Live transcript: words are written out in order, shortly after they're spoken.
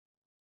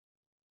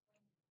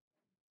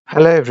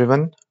Hello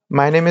everyone,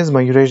 my name is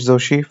Mayuresh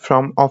Joshi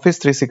from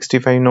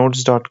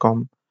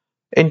Office365notes.com.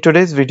 In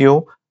today's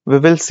video, we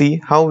will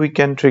see how we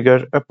can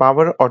trigger a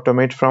Power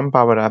Automate from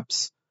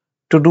PowerApps.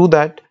 To do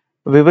that,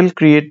 we will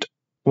create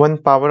one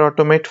Power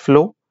Automate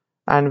flow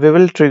and we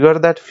will trigger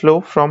that flow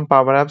from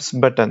PowerApps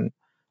button.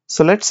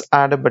 So let's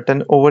add a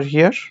button over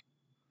here.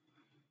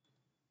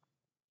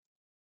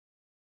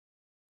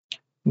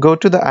 Go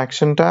to the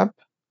Action tab,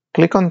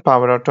 click on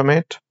Power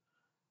Automate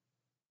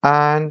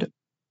and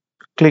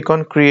click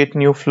on Create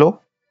New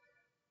Flow.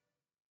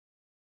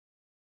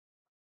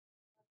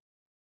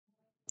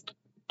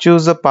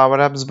 Choose the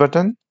PowerApps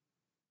button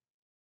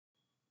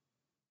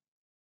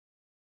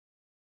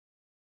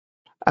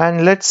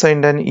and let's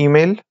send an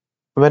email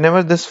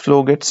whenever this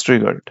flow gets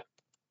triggered.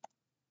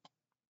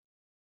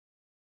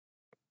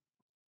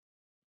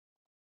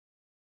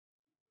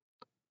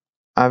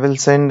 I will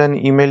send an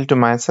email to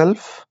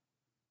myself.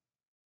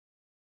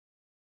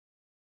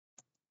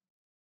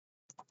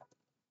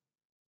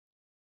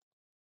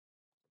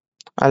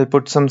 I'll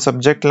put some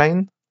subject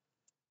line,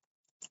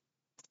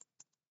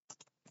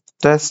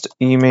 test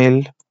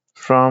email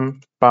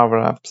from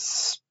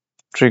PowerApps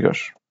trigger.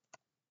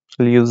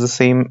 I'll use the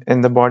same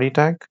in the body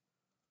tag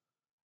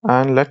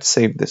and let's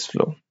save this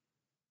flow.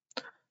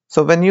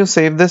 So when you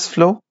save this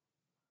flow,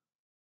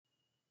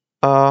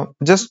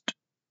 just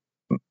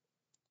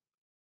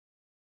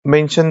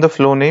mention the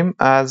flow name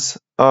as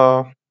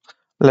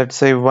let's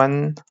say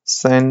one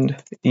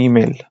send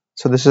email.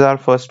 So this is our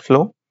first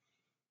flow.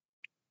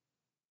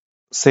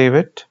 Save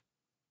it.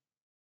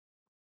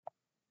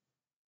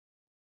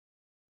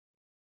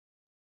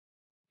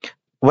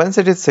 Once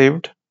it is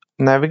saved,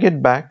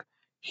 navigate back.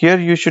 Here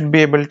you should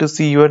be able to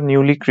see your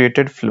newly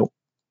created flow.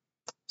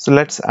 So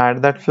let's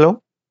add that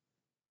flow.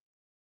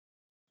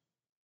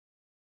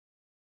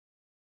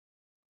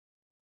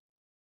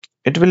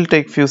 It will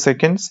take few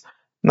seconds.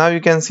 Now you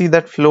can see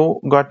that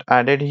flow got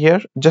added here.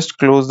 Just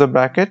close the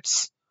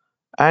brackets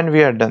and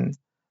we are done.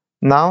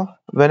 Now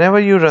whenever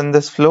you run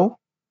this flow,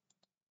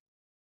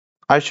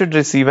 I should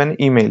receive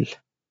an email.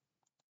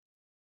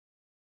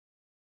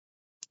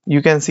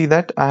 You can see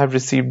that I have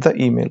received the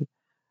email.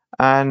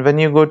 And when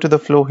you go to the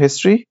flow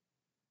history,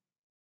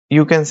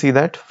 you can see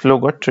that flow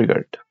got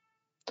triggered.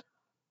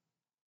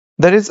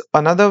 There is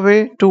another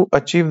way to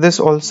achieve this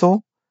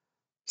also.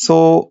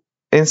 So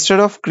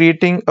instead of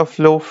creating a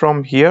flow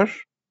from here,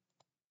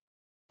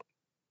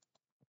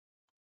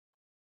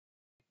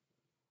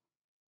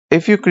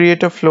 if you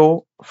create a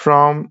flow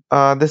from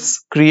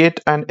this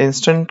create an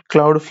instant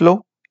cloud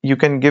flow, you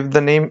can give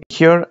the name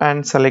here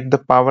and select the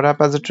Power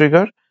App as a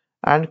trigger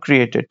and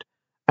create it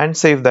and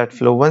save that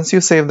flow. Once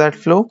you save that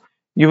flow,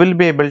 you will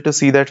be able to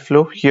see that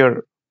flow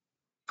here.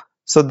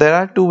 So there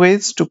are two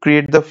ways to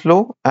create the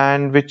flow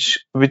and which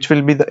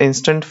will be the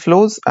instant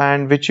flows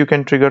and which you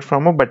can trigger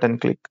from a button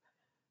click.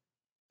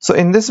 So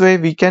in this way,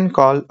 we can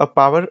call a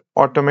Power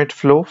Automate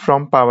flow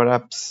from Power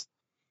Apps.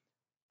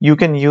 You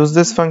can use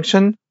this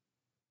function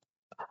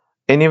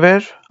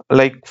anywhere,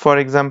 like for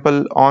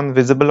example on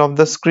visible of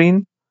the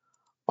screen,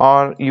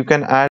 or you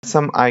can add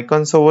some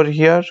icons over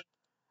here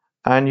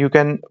and you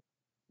can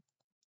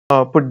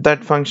put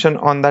that function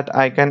on that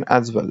icon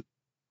as well.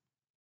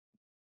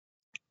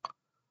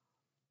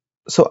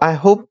 So I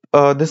hope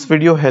this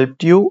video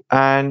helped you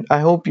and I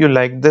hope you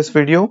liked this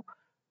video.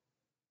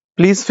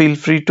 Please feel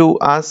free to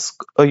ask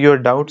your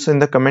doubts in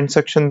the comment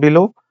section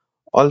below.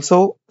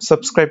 Also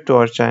subscribe to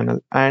our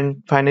channel,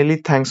 and finally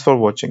thanks for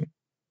watching.